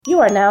You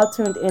are now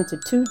tuned into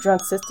Two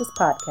Drunk Sisters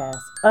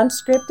podcast,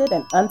 unscripted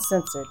and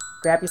uncensored.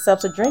 Grab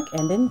yourselves a drink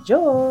and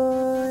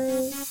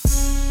enjoy.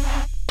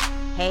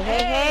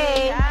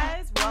 Hey,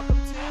 guys, welcome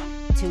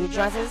to Two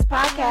Drunk Sisters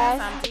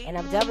podcast. I'm D. And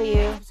I'm W.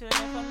 Tuning in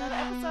for another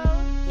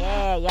episode.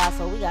 Yeah, y'all,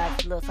 so we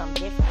got a little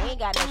something different. We ain't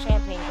got no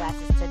champagne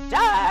glasses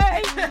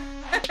today.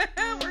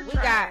 we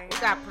got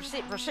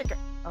Prosecco.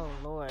 Oh,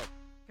 Lord.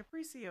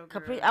 Capriccio,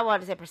 girl. I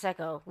wanted to say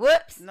Prosecco.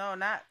 Whoops. No,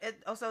 not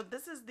it. Oh, so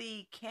this is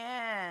the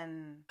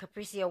can.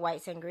 Capriccio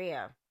White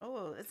Sangria.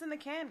 Oh, it's in the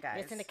can,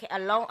 guys. It's in the can.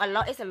 It's a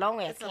long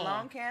ass It's can. a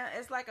long can.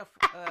 It's like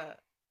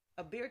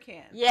a beer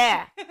can.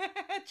 Yeah.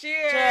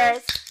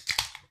 Cheers.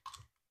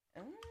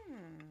 Let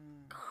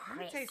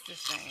me taste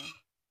this thing.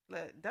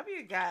 Look,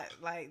 W got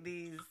like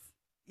these.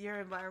 You're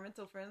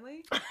environmental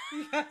friendly.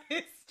 You got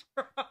these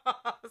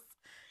straws.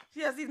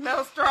 She has these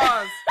metal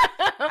straws.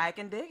 I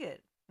can dig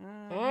it.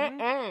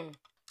 Mm-hmm.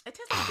 It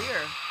tastes like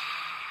beer.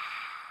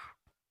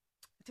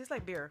 It tastes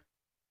like beer.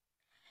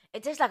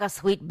 It tastes like a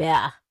sweet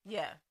beer.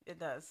 Yeah, it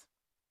does.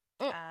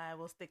 I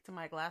will stick to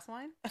my glass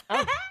wine.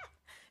 Oh.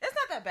 It's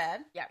not that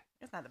bad. Yeah.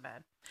 It's not that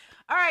bad.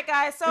 All right,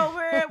 guys. So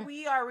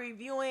we are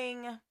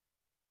reviewing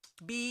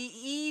Be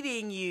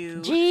Eating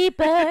You.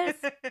 Jeepers.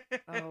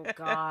 Oh,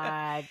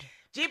 God.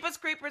 Jeepers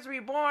Creepers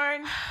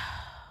Reborn.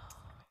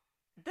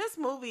 This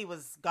movie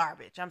was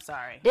garbage. I'm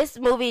sorry. This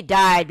movie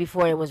died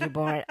before it was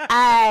reborn. All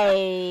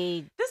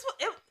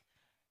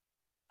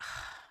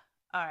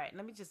right.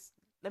 Let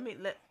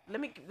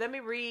me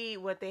read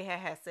what they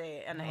had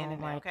said on the internet.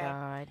 Oh my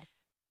God.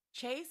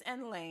 Chase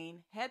and Lane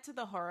head to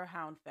the Horror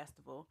Hound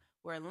Festival,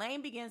 where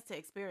Lane begins to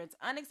experience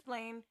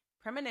unexplained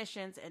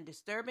premonitions and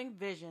disturbing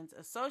visions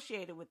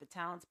associated with the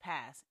town's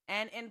past,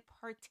 and in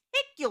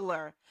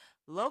particular,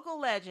 local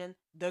legend,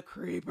 the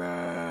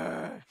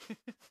Creeper.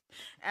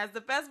 As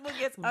the festival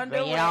gets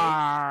underway,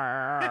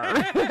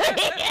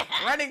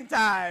 running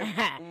time,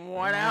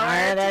 1 hour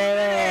and 2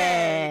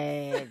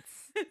 minutes.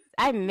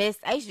 I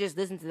used to just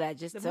listen to that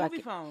just the so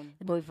movie phone.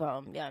 The movie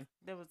phone, yeah.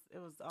 It was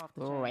off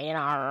the chain.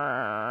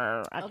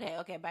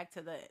 Okay, back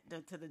to the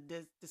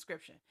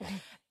description.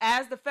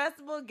 As the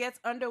festival gets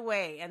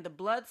underway and the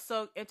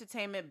blood-soaked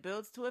entertainment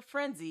builds to a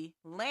frenzy,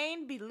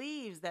 Lane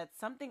believes that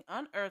something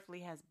unearthly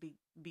has been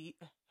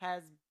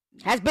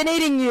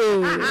eating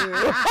you.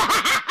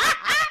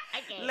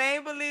 Okay.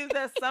 Lane believes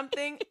that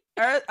something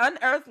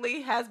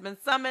unearthly has been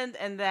summoned,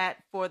 and that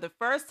for the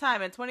first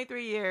time in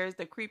 23 years,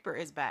 the Creeper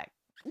is back.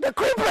 The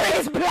Creeper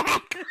is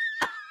black.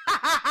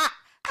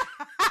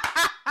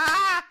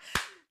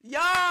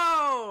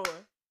 Yo,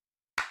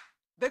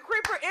 the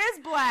Creeper is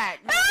black.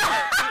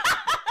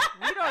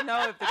 We don't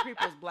know if the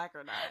Creeper is black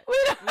or not. We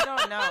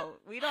don't know.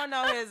 We don't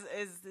know his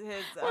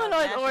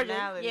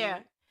nationality. Yeah,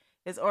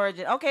 his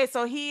origin. Okay,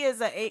 so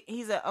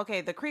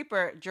the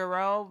Creeper,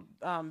 Jerome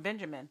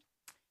Benjamin.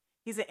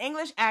 He's an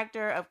English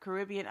actor of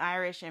Caribbean,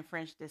 Irish, and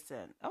French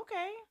descent.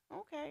 Okay.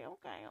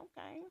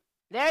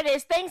 There it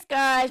is. Thanks,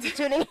 guys, for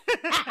tuning.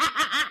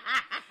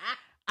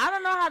 I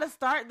don't know how to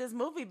start this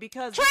movie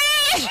because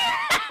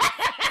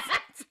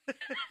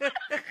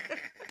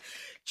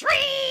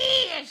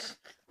Trash.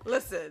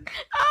 Listen,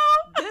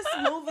 this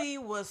movie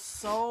was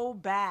so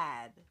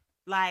bad.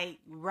 Like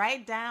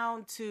right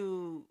down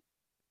to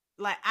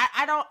like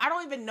I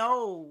don't even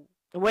know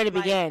where to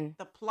begin.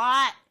 The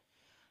plot,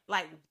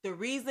 like the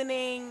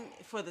reasoning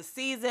for the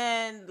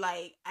season.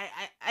 Like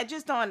I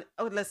just don't.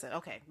 Oh, listen.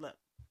 Okay, look,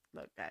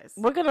 guys.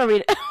 We're gonna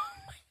read it.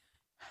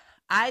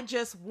 I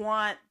just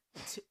want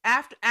to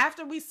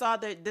after we saw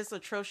this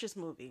atrocious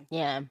movie.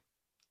 Yeah.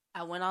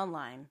 I went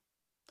online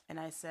and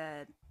I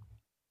said,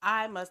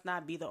 I must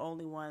not be the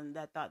only one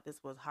that thought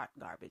this was hot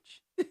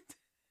garbage.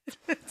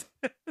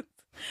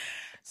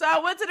 So I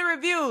went to the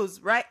reviews,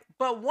 right?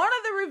 But one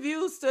of the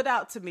reviews stood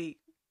out to me.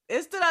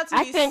 It stood out to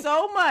me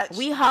so much.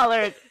 We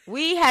hollered.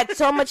 We had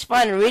so much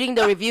fun reading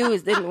the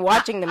reviews than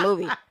watching the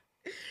movie.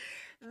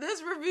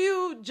 This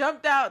review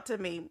jumped out to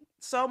me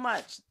so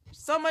much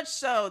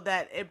so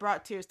that it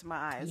brought tears to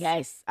my eyes.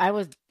 Yes, I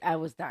was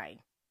dying.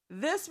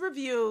 This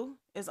review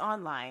is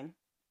online.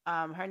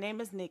 Her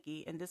name is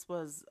Nikki, and this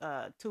was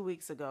 2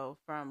 weeks ago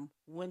from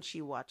when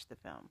she watched the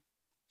film.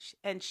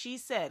 And she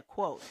said,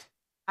 quote,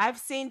 "I've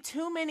seen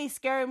too many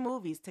scary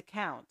movies to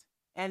count,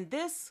 and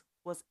this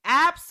was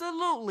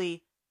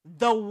absolutely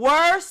the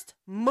worst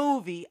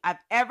movie I've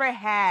ever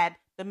had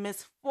the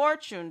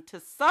misfortune to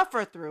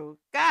suffer through.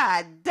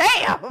 God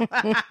damn.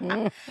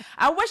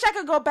 I wish I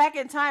could go back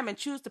in time and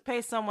choose to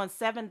pay someone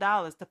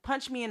 $7 to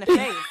punch me in the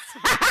face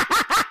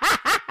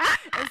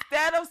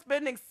instead of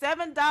spending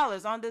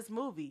 $7 on this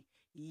movie.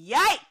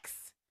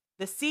 Yikes.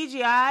 The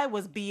CGI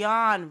was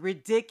beyond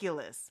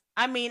ridiculous.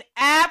 I mean,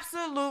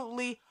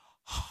 absolutely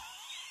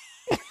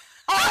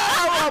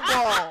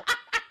horrible.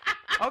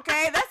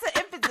 Okay, that's an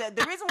emphasis.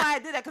 The reason why I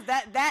did that, because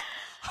that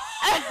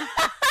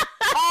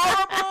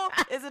horrible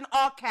is in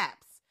all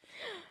caps.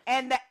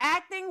 And the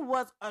acting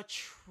was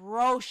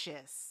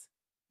atrocious.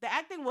 The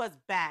acting was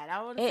bad.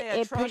 I wouldn't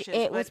say atrocious.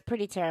 It was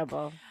pretty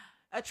terrible.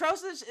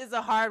 Atrocious is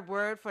a hard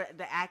word for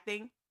the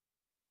acting.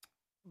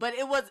 But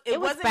it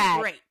wasn't bad.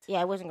 great.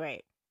 Yeah, it wasn't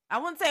great. I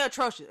wouldn't say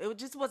atrocious. It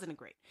just wasn't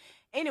great.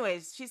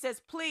 Anyways, she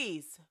says,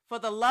 please, for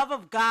the love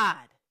of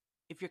God,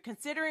 if you're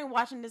considering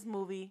watching this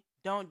movie,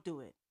 don't do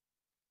it.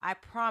 I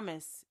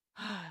promise.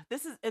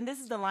 This is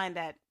the line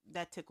that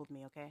tickled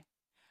me, okay?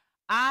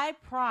 I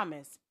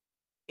promise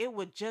it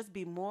would just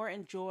be more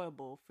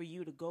enjoyable for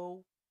you to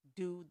go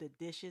do the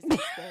dishes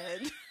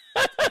instead.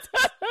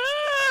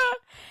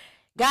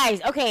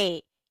 Guys,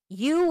 okay,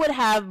 you would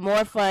have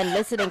more fun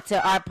listening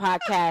to our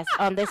podcast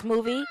on this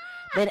movie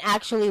than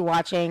actually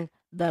watching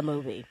the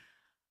movie.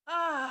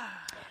 All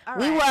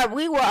right.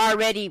 We were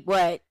already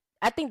what?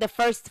 I think the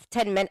first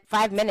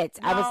 5 minutes,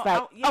 I was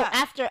like,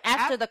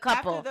 after the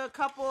couple. After the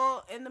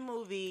couple in the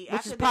movie.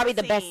 Which is probably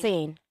the best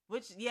scene.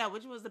 Which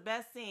was the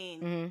best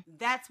scene. Mm-hmm.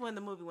 That's when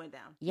the movie went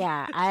down.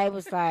 Yeah, I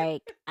was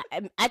like,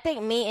 I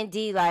think me and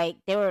Dee, like,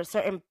 there were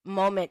certain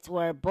moments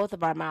where both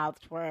of our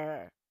mouths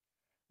were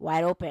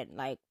wide open.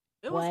 Like,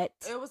 what?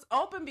 It was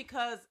open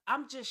because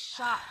I'm just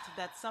shocked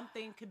that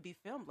something could be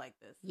filmed like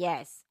this.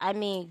 Yes. I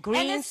mean,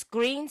 green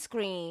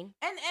screen.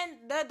 And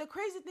the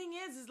crazy thing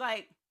is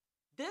like,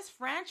 this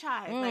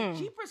franchise, like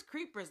Jeepers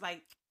Creepers,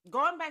 like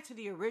going back to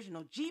the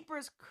original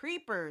Jeepers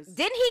Creepers.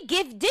 Didn't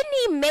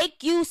he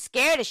make you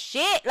scared of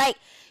shit? Like,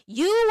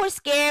 you were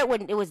scared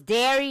when it was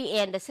Derry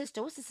and the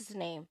sister. What's the sister's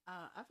name?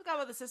 I forgot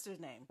what the sister's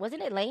name.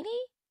 Wasn't it Lainey?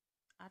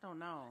 I don't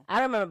know. I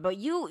don't remember, but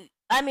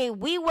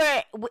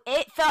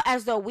it felt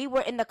as though we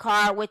were in the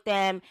car with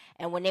them,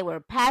 and when they were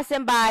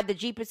passing by the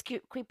Jeepers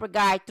Creeper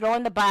guy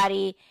throwing the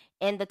body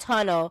in the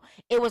tunnel,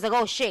 it was like,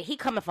 oh shit, he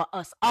coming for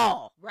us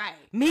all. Right.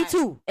 Me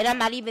too. And I'm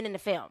not even in the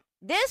film.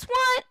 This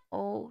one,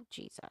 oh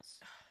Jesus.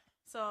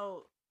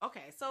 So,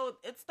 okay, so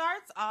it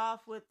starts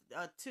off with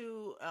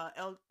two, I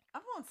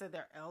won't say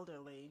they're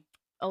elderly.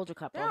 Older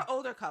couple. They're an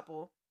older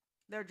couple.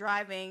 They're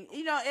driving.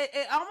 You know,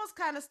 it almost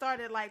kind of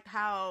started like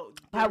how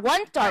Part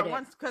one started.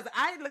 Because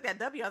I looked at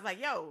W, I was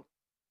like, yo,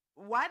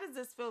 why does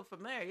this feel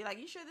familiar? You're like,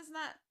 you sure this is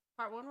not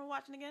part one we're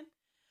watching again?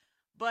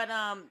 But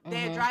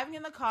they're driving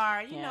in the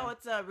car. You know,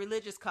 it's a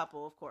religious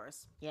couple, of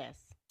course. Yes.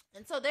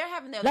 And so they're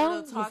having their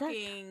little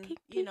talking,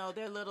 you know,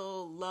 their love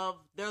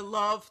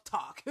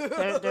talk.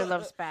 their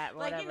love spat,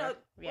 whatever. Like, you know,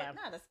 yeah.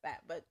 Well, not a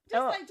spat, but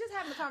just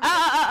having a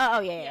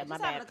conversation. Yeah,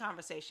 just having a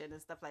conversation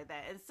and stuff like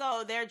that. And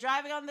so they're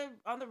driving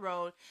on the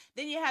road.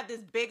 Then you have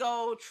this big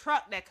old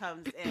truck that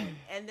comes in,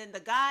 and then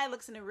the guy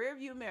looks in the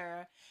rearview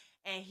mirror,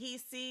 and he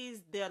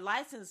sees the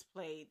license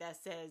plate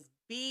that says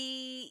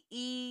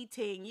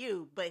beating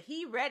you, but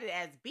he read it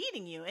as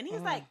beating you, and he's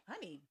like,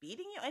 honey,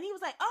 beating you? And he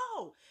was like,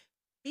 oh,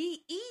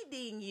 be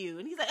eating you.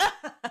 And he's like,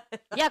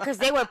 yeah, because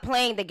they were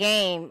playing the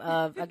game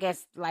of, I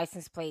guess,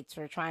 license plates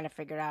or trying to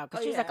figure it out.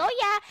 Because she was like, oh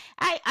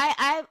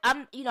yeah,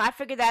 I'm, you know, I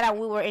figured that out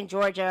when we were in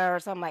Georgia or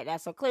something like that.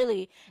 So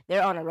clearly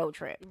they're on a road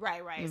trip.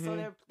 Right. Mm-hmm.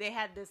 So they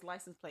had this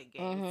license plate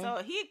game. Mm-hmm.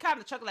 So he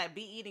kind of chuckled like,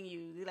 be eating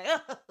you. He's like,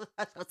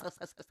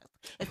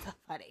 it's so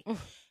funny.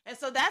 And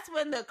so that's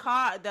when the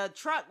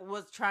truck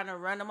was trying to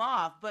run them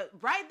off. But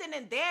right then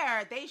and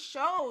there, they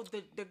showed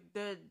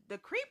the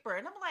creeper.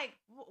 And I'm like,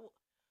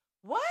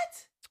 what?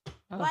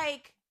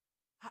 Like,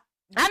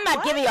 I'm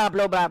not giving y'all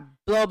blow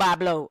by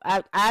blow.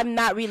 I'm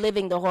not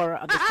reliving the horror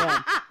of this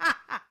film.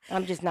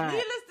 I'm just not.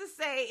 Needless to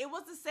say, it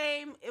was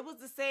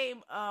the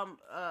same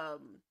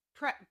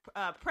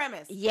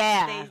premise.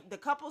 Yeah. The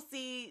couple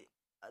see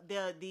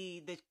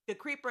the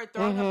creeper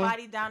throwing a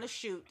body down a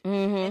chute,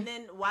 and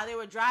then while they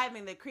were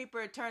driving, the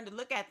creeper turned to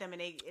look at them,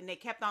 and they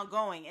kept on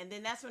going, and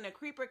then that's when the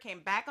creeper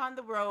came back on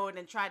the road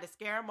and tried to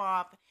scare them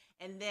off,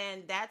 and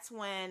then that's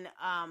when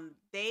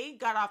they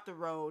got off the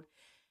road.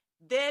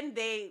 Then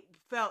they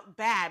felt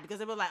bad because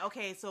they were like,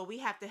 okay, so we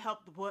have to help.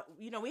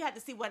 We had to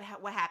see what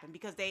happened,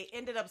 because they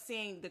ended up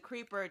seeing the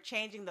creeper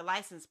changing the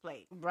license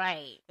plate.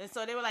 Right. And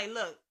so they were like,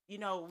 look,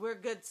 we're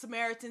good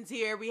Samaritans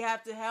here. We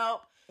have to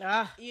help.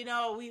 We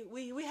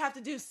have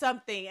to do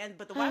something.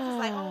 But the wife was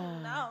like, oh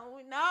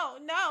no.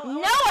 No, I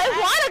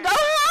want to go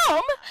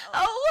home.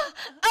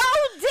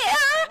 Oh dear.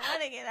 I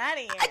want to get out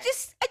of here.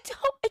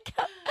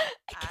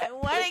 I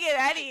want to get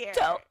out of here.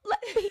 Don't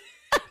let me.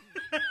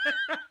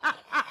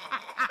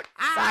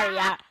 Sorry,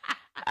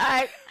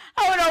 I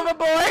went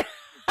overboard.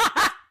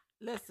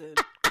 Listen,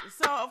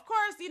 so of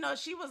course,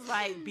 she was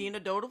like being a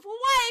dutiful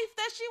wife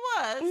that she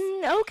was.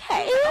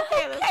 Okay,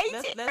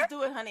 let's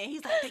do it, honey. And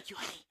he's like, thank you,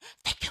 honey.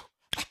 Thank you.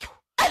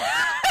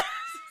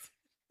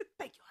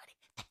 Thank you,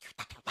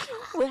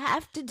 honey. We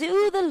have to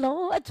do the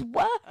Lord's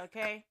work.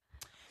 Okay.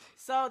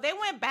 So they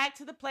went back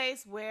to the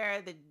place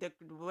where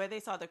where they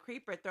saw the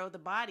creeper throw the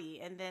body,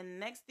 and then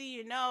next thing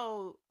you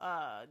know,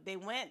 they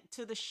went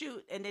to the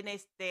chute, and then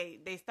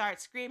they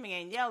start screaming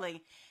and yelling,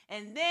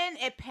 and then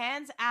it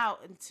pans out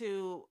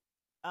into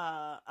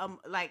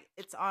like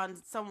it's on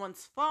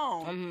someone's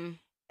phone,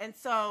 and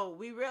so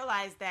we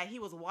realized that he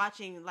was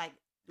watching like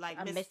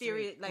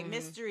mysterious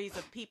mysteries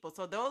of people.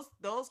 So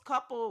those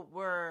couple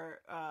were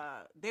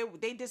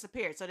they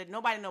disappeared, so that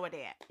nobody know where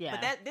they at. Yeah.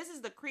 But this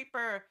is the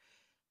creeper.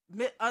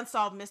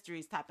 Unsolved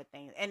mysteries type of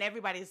thing, and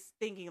everybody's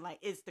thinking like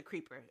it's the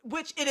creeper,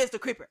 which it is the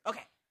creeper.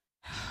 Okay.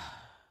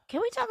 Can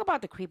we talk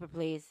about the creeper,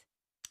 please?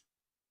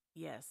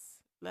 Yes.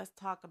 let's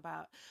talk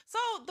about. So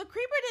the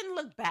creeper didn't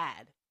look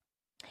bad.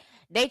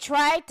 They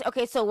tried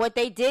okay, so what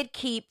they did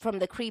keep from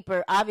the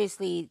creeper,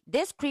 obviously,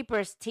 this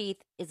creeper's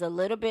teeth is a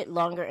little bit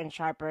longer and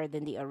sharper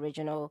than the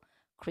original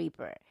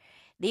creeper.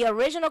 The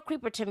original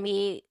creeper to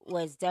me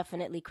was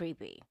definitely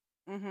creepy.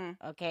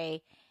 Mm-hmm.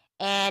 Okay.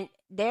 And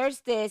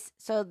there's this,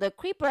 so the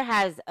creeper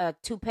has a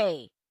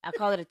toupee. I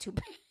call it a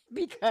toupee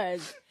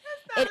because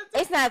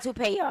it's not a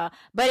toupee, y'all,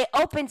 but it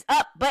opens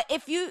up. But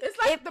it's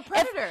like the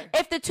Predator.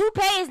 If the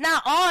toupee is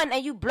not on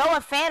and you blow a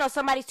fan on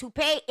somebody's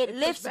toupee, it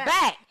lifts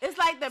back. It's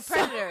like the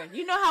Predator.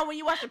 You know how when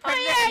you watch the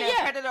Predator and the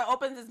Predator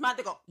opens his mouth,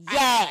 they go.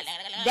 Yes,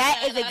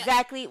 that is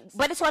exactly.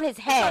 But it's on his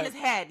head. It's on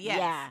his head. Yes.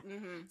 Yeah.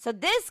 Mm-hmm. So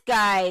this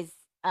guy's.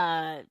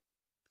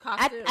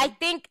 Costume. I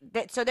think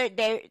that so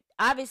they're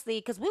obviously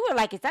because we were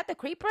like, is that the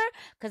creeper?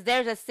 Because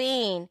there's a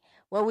scene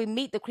where we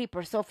meet the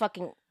creeper so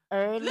fucking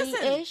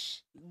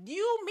early-ish.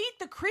 You meet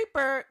the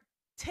creeper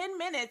 10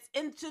 minutes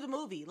into the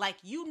movie. Like,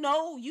 you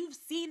know, you've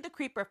seen the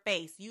creeper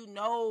face. You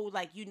know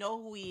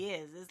who he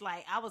is. It's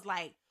like, I was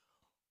like,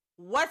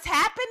 what's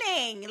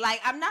happening? Like,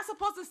 I'm not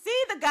supposed to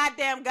see the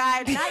goddamn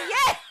guy. Not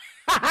yet.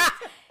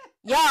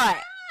 Y'all.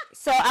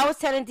 So I was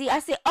telling D, I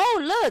said,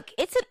 "Oh look,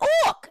 it's an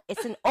orc.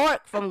 It's an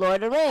orc from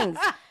Lord of the Rings."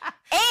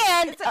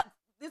 And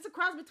it's a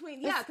cross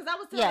between because I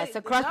was telling it's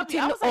a cross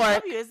between the orc.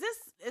 Like,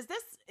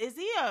 is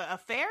he a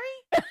fairy?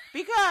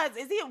 Because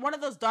is he one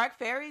of those dark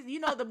fairies? You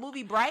know the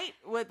movie Bright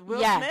with Will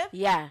Smith?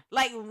 Yeah.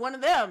 Like one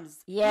of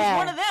them's. Yeah. He's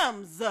one of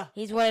them's.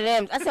 He's one of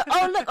them. I said,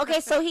 "Oh look,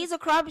 okay, so he's a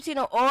cross between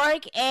an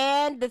orc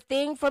and the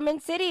thing from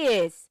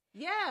Insidious."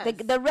 Yes.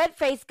 The red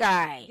face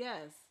guy.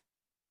 Yes.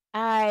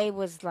 I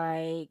was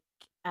like,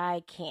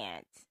 I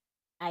can't.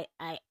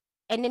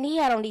 And then he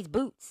had on these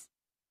boots.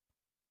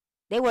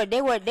 They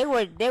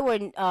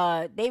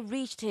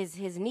reached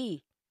his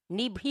knee.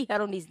 He had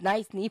on these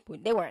nice knee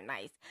boots. They weren't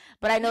nice,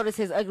 but I noticed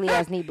his ugly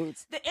ass knee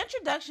boots. The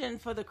introduction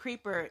for the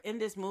creeper in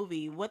this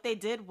movie, what they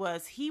did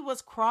was he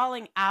was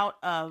crawling out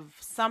of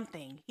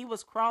something. He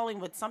was crawling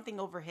with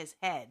something over his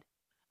head.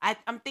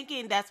 I'm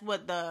thinking that's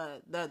what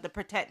the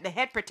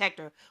head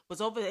protector was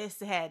over his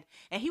head,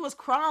 and he was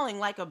crawling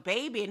like a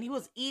baby, and he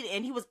was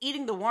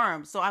eating the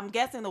worms. So I'm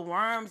guessing the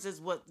worms is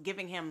what's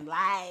giving him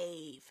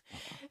life.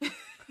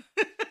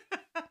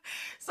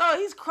 So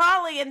he's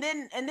crawling, and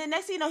then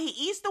next thing you know, he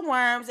eats the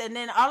worms, and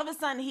then all of a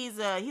sudden he's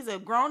a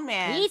grown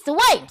man. He eats the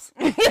worms.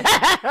 He eats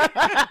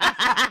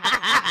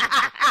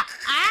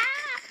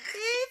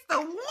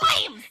the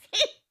worms.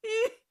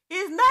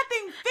 He's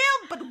nothing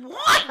filled but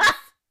worms.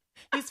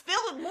 He's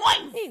filled with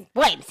worms.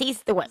 Worms.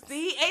 He's the worms. So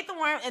he ate the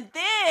worm, and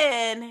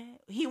then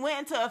he went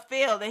into a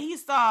field, and he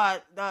saw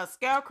the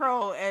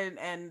scarecrow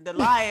and the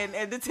lion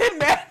and the Tin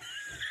Man.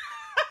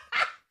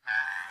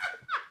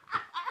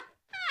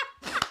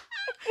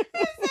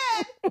 He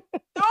said,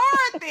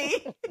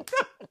 Dorothy.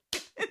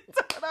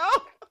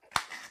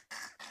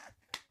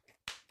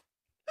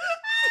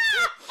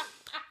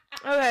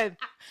 Okay.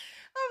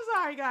 I'm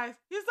sorry, guys.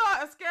 He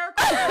saw a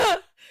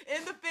scarecrow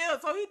in the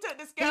field, so he took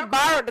the scarecrow. He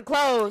borrowed the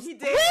clothes. He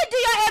did. Where do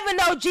y'all ever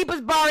know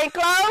Jeepers borrowing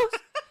clothes?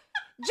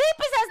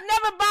 Jeepers has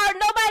never borrowed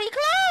nobody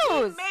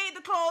clothes. He made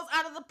the clothes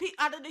out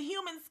of the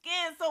human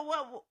skin. So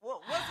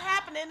what's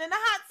happening in the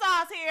hot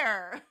sauce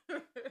here?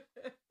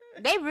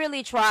 They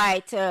really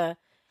tried to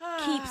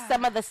keep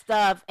some of the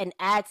stuff and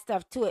add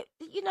stuff to it.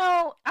 You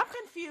know, I'm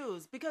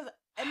confused because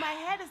in my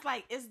head it's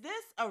like, is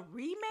this a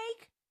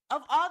remake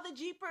of all the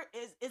Jeepers?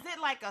 Is it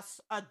like a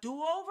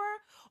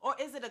do-over, or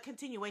is it a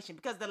continuation?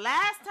 Because the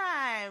last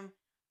time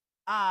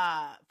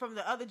from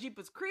the other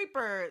Jeepers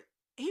Creeper,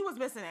 he was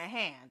missing a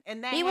hand,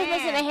 and that he was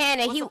missing a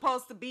hand, and was he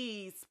supposed to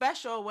be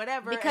special, or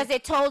whatever, because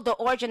it told the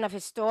origin of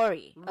his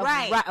story,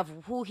 right?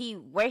 Of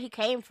where he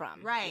came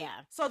from, right?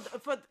 Yeah. So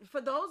for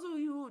those of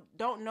you who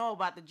don't know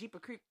about the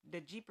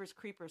Jeepers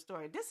Creeper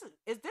story,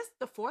 is this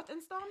the fourth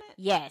installment?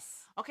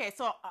 Yes. Okay,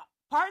 so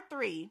part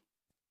 3.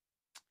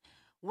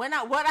 What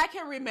I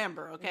can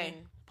remember, okay,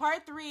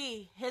 part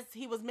 3,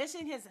 he was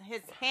missing his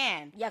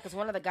hand. Yeah, because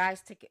one of the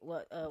guys took it.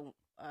 Well,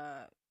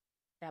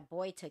 that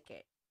boy took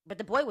it. But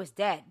the boy was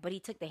dead, but he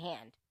took the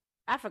hand.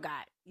 I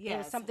forgot. Yeah, it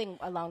was something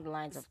along the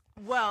lines of...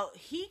 Well,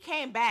 he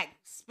came back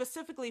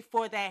specifically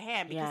for that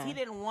hand because he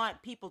didn't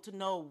want people to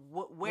know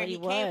where he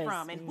came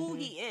from and who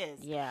he is.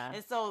 Yeah.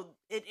 And so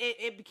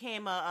it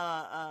became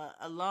a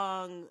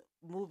long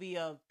movie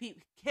of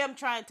him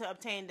trying to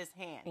obtain this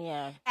hand.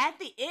 Yeah. At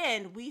the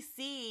end, we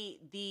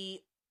see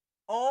the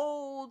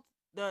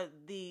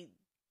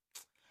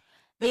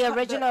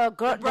original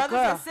girl, the brothers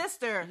and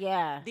sister.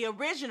 Yeah, the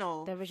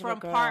original from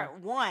girl.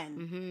 part 1.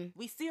 Mm-hmm.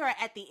 We see her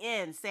at the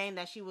end saying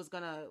that she was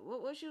gonna.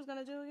 What she was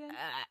gonna do again?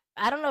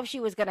 I don't know if she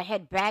was gonna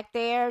head back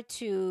there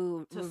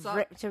to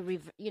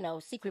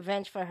seek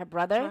revenge for her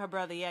brother. For her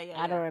brother, yeah.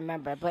 I don't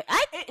remember, but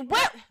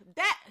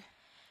that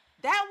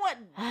what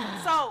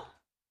so.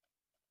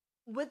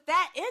 With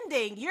that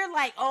ending, you're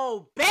like,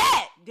 oh,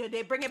 bet! Did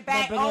they bring it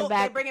back?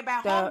 They're bringing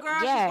back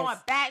homegirl. Yes, she's going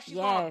back. She's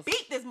going to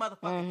beat this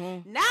motherfucker.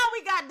 Mm-hmm. Now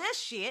we got this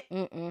shit.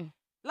 Mm-mm.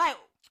 Like,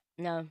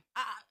 no,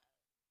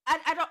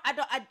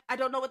 I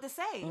don't know what to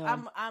say.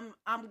 No.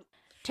 I'm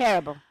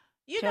terrible.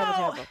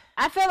 Terrible.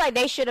 I feel like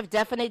they should have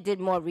definitely did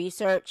more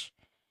research.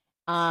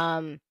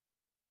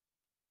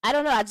 I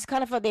don't know. I just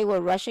kind of felt they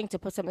were rushing to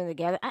put something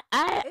together.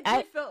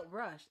 It felt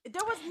rushed.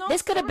 There was no.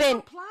 This could have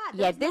been. Plot.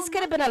 Yeah, this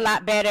could have been a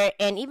lot better.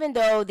 And even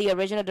though the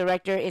original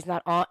director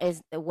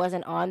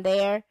wasn't on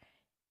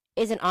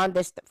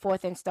this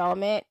fourth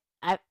installment,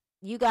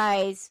 you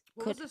guys.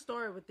 What was the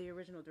story with the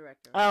original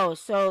director? Oh,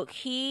 so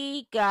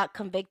he got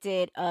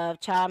convicted of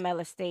child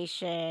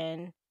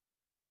molestation.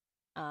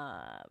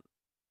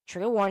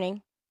 Trigger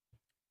warning.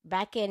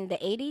 Back in the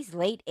 80s,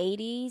 late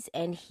 80s,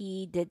 and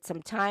he did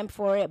some time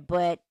for it,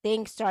 but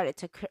things started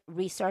to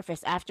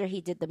resurface after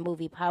he did the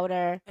movie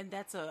Powder. And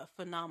that's a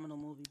phenomenal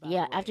movie, by the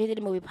way. After he did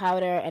the movie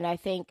Powder, and I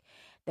think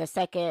the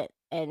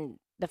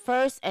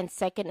first and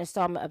second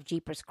installment of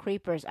Jeepers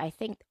Creepers, I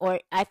think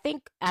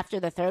after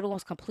the third one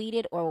was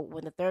completed, or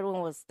when the third one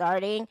was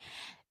starting,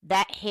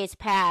 that his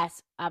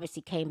past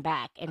obviously came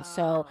back, and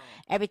so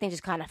everything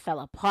just kind of fell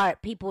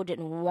apart. People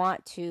didn't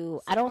want to.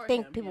 I don't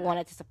think people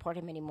wanted to support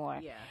him anymore.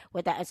 Yeah.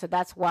 With that, and so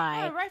that's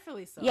why.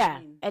 Rightfully so.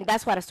 Yeah, and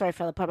that's why the story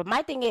fell apart. But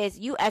my thing is,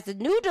 you as a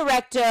new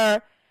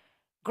director,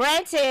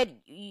 granted,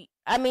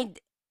 I mean,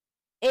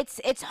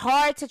 it's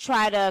hard to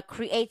try to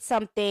create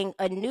something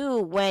anew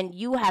when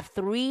you have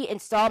 3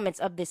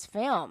 installments of this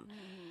film.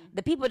 Mm-hmm.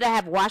 The people that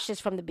have watched this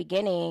from the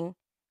beginning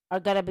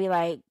are gonna be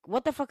like,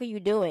 "What the fuck are you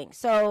doing?"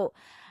 So.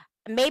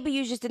 Maybe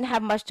you just didn't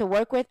have much to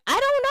work with. I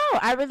don't know.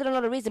 I really don't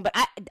know the reason. But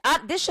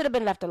this should have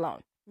been left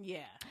alone.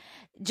 Yeah.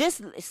 Just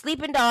leave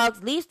sleeping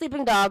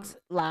dogs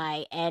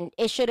lie. And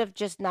it should have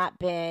just not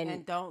been.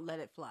 And don't let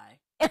it fly.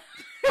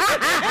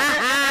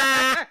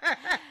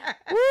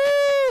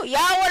 Woo!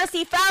 Y'all want to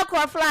see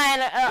Falcor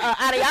flying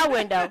out of y'all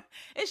window.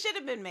 It should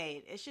have been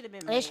made. It should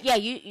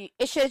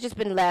have just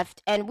been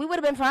left, and we would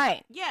have been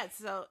fine. Yeah.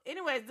 So,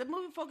 anyways, the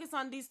movie focused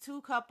on these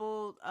 2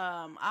 couples.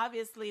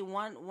 Obviously,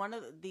 one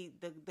of the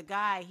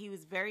guy, he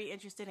was very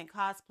interested in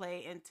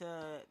cosplay,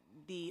 into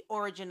the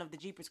origin of the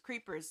Jeepers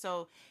Creepers.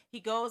 So he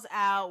goes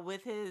out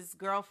with his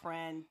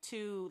girlfriend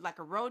to like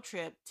a road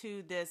trip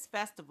to this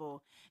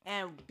festival,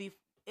 and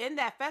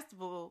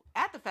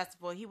at the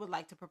festival, he would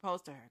like to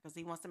propose to her because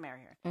he wants to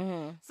marry her.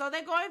 Mm-hmm. So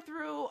they're going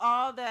through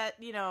all that,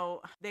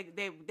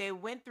 they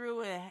went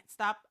through and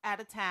stopped at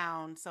a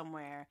town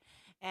somewhere,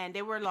 and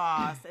they were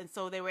lost. And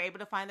so they were able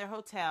to find their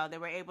hotel. They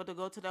were able to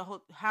go to the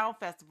Hound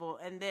Festival.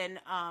 And then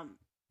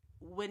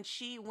when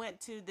she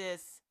went to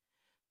this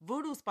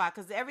voodoo spot,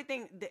 because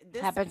everything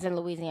this happens in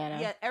Louisiana.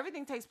 Yeah,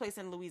 everything takes place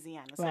in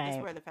Louisiana. So that's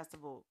where the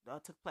festival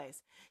took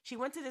place. She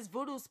went to this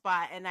voodoo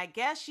spot, and I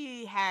guess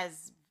she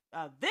has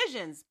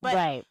visions,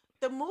 but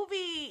the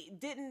movie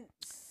didn't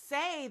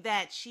say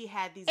that she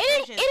had these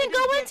visions. It didn't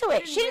go into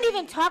it. She didn't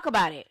even talk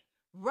about it.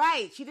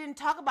 Right. She didn't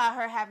talk about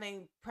her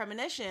having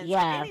premonitions or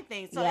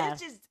anything. So it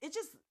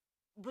just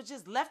was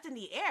just left in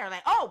the air.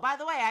 Like, oh, by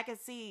the way, I can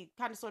see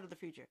kind of sort of the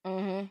future.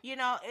 Mm-hmm.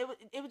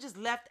 It was just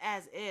left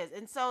as is.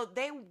 And so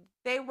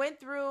they went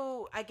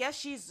through, I guess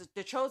she's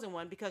the chosen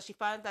one because she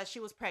found out she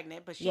was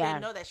pregnant, but she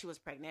didn't know that she was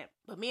pregnant.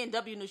 But me and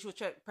W knew she was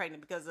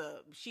pregnant because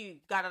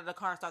she got out of the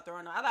car and started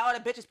throwing her. I thought, oh,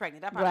 that bitch is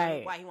pregnant. That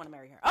probably why he want to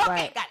marry her.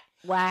 Okay, got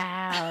it.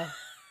 Wow.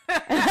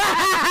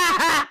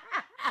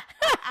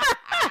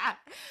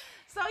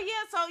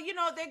 So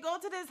they go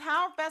to this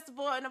Hound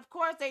Festival, and of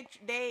course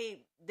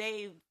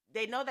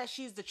they know that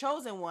she's the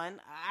chosen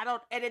one.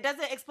 And it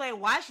doesn't explain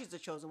why she's the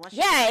chosen one.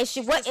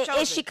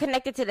 Is she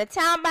connected to the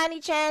town by any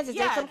chance? Is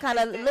there some kind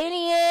of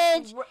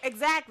lineage?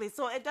 Exactly.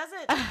 So it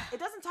doesn't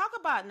talk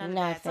about none of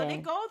that. So they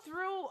go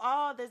through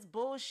all this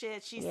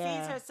bullshit. She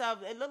sees herself.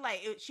 It looked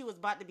like she was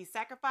about to be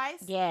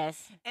sacrificed.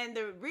 Yes. And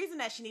the reason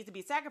that she needs to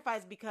be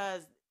sacrificed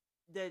because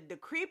the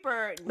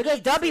creeper,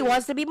 because W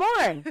wants to be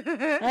born.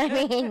 I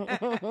mean,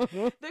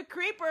 the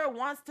creeper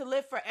wants to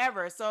live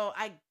forever. So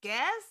I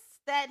guess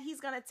that he's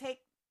gonna take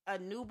a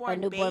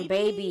newborn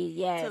baby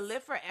to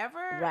live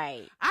forever.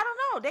 Right. I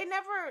don't know.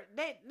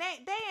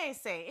 They ain't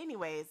say.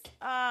 Anyways,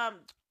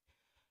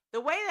 the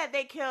way that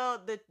they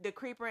killed the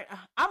creeper,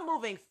 I'm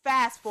moving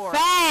fast forward.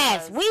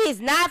 We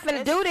is not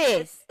finna do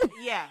this.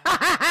 Yeah.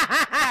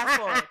 Fast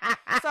forward.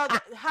 So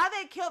how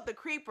they killed the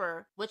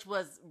creeper, which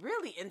was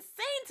really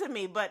insane to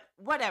me, but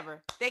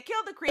whatever. They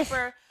killed the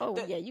creeper.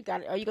 You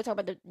got it. Are you gonna talk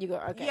about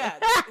okay. Yeah.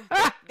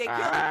 They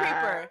killed the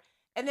creeper.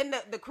 And then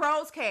the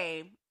crows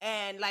came,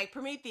 and like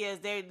Prometheus,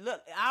 I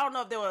don't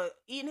know if they were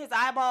eating his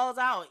eyeballs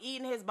out,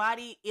 eating his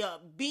body,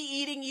 be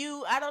eating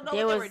you. I don't know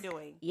what they were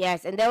doing.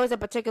 Yes, and there was a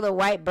particular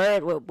white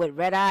bird with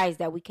red eyes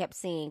that we kept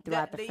seeing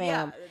throughout the film.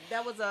 Yeah,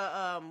 that was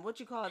a, what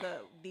you call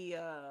the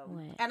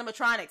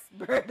animatronics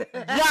bird.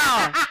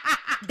 Y'all,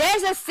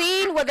 there's a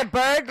scene where the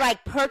bird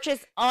like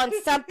perches on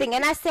something,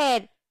 and I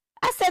said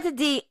to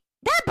D,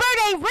 that bird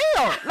ain't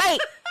real.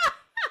 Like,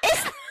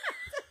 it's...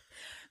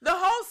 The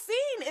whole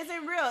scene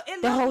isn't real.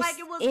 It looked like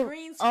it was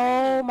green screen.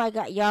 Oh my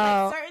god,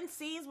 y'all! Like certain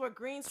scenes were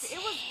green screen.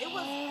 It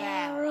was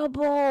bad.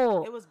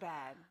 Terrible. It was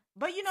bad.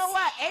 But you know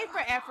what? A for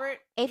effort.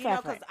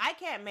 Because I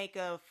can't make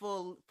a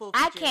full feature.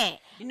 I can't.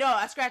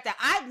 I scrapped that.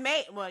 I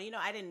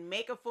didn't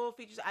make a full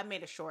feature. I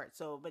made a short.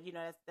 So, but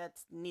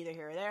that's neither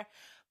here or there.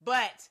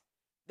 But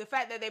the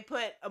fact that they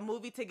put a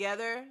movie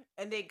together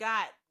and they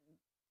got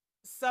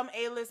some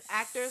A-list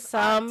actors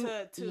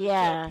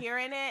to appear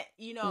in it,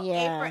 you know,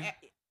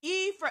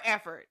 E for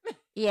effort.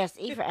 Yes,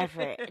 E for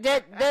effort.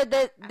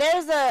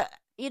 There's a,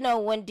 you know,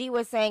 when Dee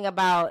was saying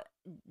about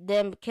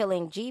them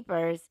killing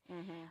Jeepers,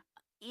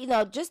 you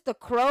know, just the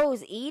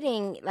crows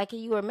eating, like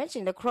you were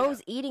mentioning, the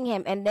crows eating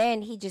him, and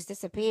then he just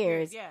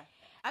disappears. Yeah.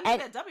 I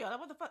looked at W.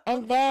 What the fuck?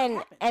 And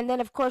then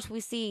of course we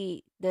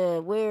see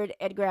the weird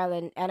Edgar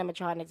Allan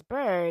animatronics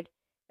bird,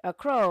 a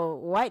crow,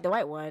 the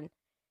white one,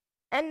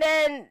 and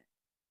then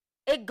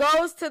it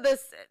goes to the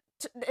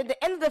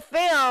end of the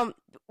film.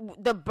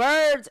 The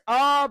birds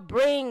all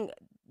bring,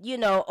 you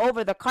know,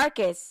 over the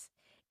carcass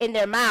in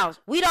their mouths.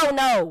 We don't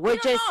know. We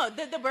just know.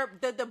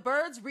 The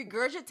birds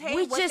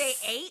regurgitate what they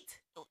ate.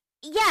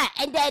 Yeah,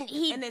 and then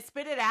and then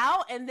spit it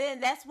out, and then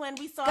that's when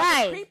we saw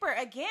the creeper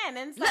again.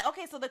 And it's like,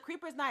 okay, so the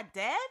creeper's not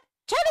dead?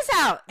 Check this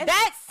out. And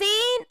that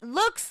scene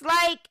looks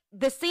like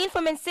the scene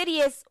from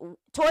Insidious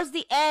towards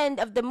the end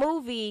of the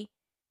movie,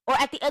 or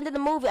at the end of the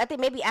movie, I think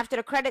maybe after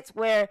the credits,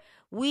 where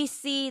we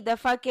see the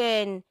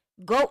fucking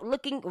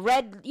goat-looking,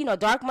 red, you know,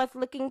 dark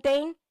month-looking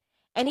thing,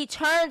 and he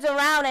turns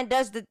around and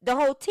does the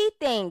whole teeth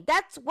thing.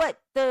 That's what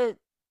the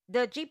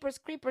Jeepers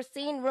Creepers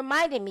scene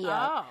reminded me of.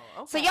 Oh,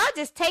 okay. So y'all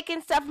just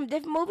taking stuff from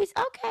different movies?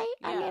 Okay,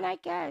 yeah. I mean, I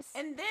guess.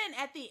 And then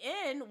at the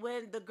end,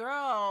 when the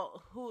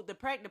girl who the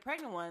pregnant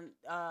one,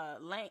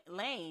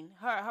 Lane,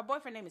 her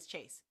boyfriend name is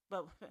Chase,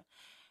 but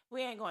we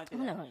ain't going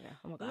through that. No.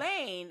 Oh my God.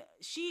 Lane,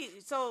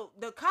 so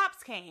the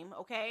cops came.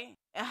 Okay,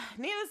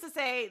 needless to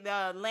say,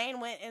 Lane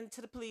went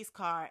into the police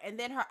car, and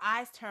then her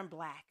eyes turned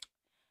black.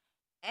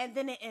 And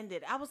then it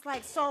ended. I was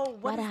like, so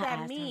what does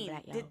that mean?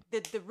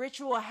 Did the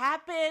ritual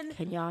happen?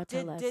 Can y'all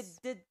tell us?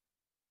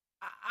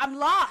 I'm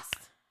lost.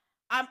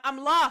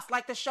 I'm lost,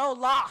 like the show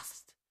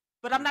Lost.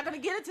 But I'm not going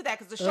to get into that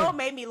because the show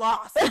made me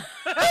lost.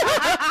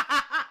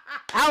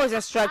 I was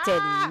instructed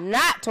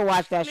not to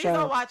watch that show. Please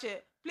don't watch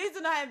it. Please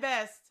do not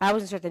invest. I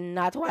was instructed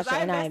not to watch it,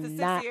 and I'm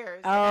not. 6 years.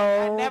 Oh,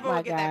 I never my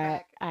will get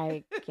that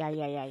back.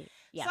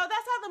 Yeah. So that's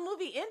how the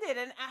movie ended,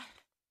 and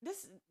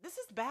this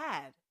is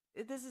bad.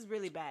 This is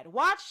really bad.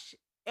 Watch.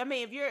 I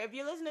mean, if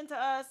you're listening to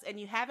us and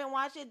you haven't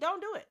watched it,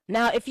 don't do it.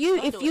 Now, if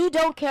you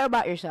don't care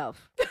about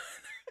yourself,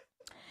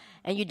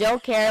 and you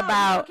don't care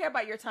about you don't care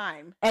about your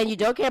time, and you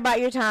don't care about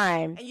your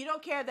time, and you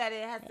don't care that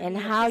it has to and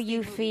be how you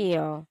movie.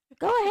 feel,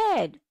 go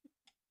ahead.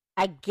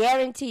 I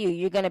guarantee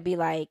you're gonna be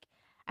like,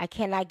 I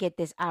cannot get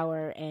this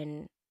hour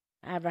and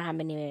however how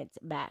many minutes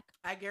back.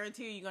 I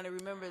guarantee you're gonna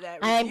remember that.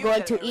 I am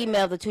going to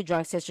email the two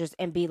drunk sisters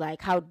and be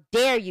like, how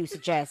dare you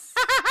suggest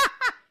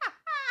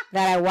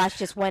that I watch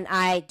this when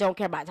I don't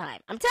care about time.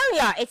 I'm telling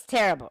y'all, it's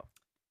terrible.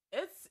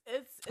 It's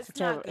not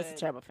terrible. good. It's a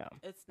terrible film.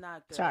 It's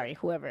not good. Sorry,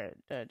 whoever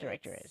the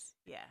director is.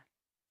 Yeah.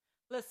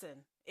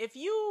 Listen, if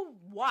you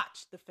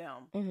watch the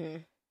film,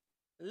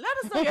 let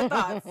us know your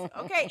thoughts.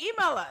 Okay,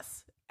 email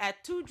us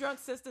at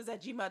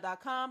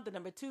twodrunksisters@gmail.com. The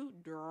number 2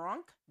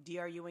 drunk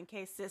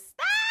DRUNK sisters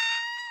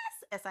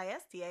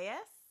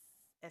SISTAS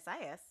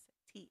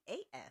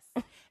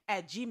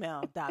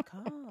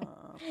 @gmail.com.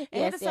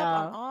 And hit us up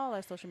on all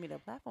our social media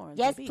platforms.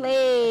 Yes,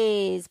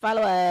 please.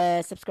 Follow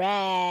us. Subscribe.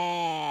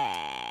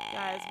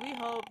 Guys, we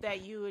hope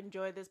that you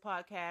enjoyed this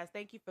podcast.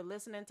 Thank you for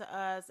listening to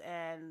us.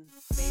 And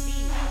baby,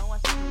 don't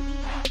watch the movie.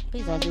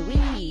 Please don't do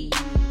weed.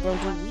 Don't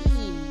do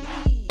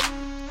weed.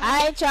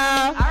 All right, y'all.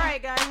 All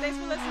right, guys. Thanks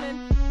for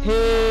listening.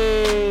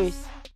 Peace.